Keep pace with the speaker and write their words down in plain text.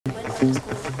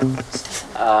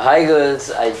Hi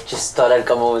girls, I just thought I'd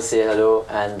come over say hello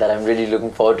and that I'm really looking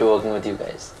forward to working with you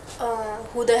guys.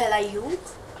 Who the hell are you?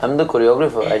 I'm the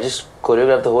choreographer. I just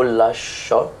choreographed the whole last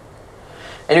shot.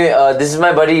 Anyway, this is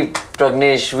my buddy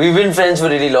Pragnesh. We've been friends for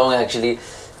really long actually.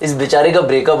 His bichare ka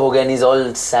breakup ho gaya and he's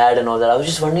all sad and all that. I was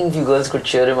just wondering if you girls could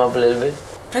cheer him up a little bit.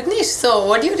 Pragnesh, so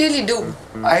what do you really do?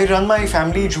 I run my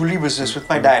family jewelry business with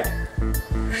my dad.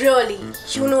 Really?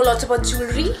 You know lots about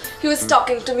jewelry? He was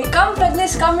talking to me. Come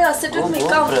Pragnesh, come here, sit with me,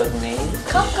 come.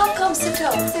 Pragnesh. Come, sit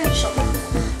here.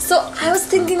 So, I was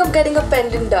thinking of getting a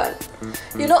pendant done.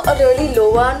 You know, a really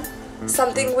low one.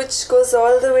 Something which goes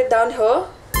all the way down here.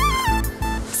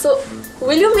 So,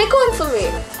 will you make one for me?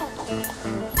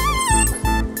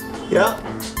 Yeah?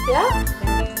 Yeah?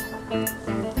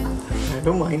 I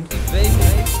don't mind.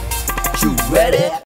 You ready?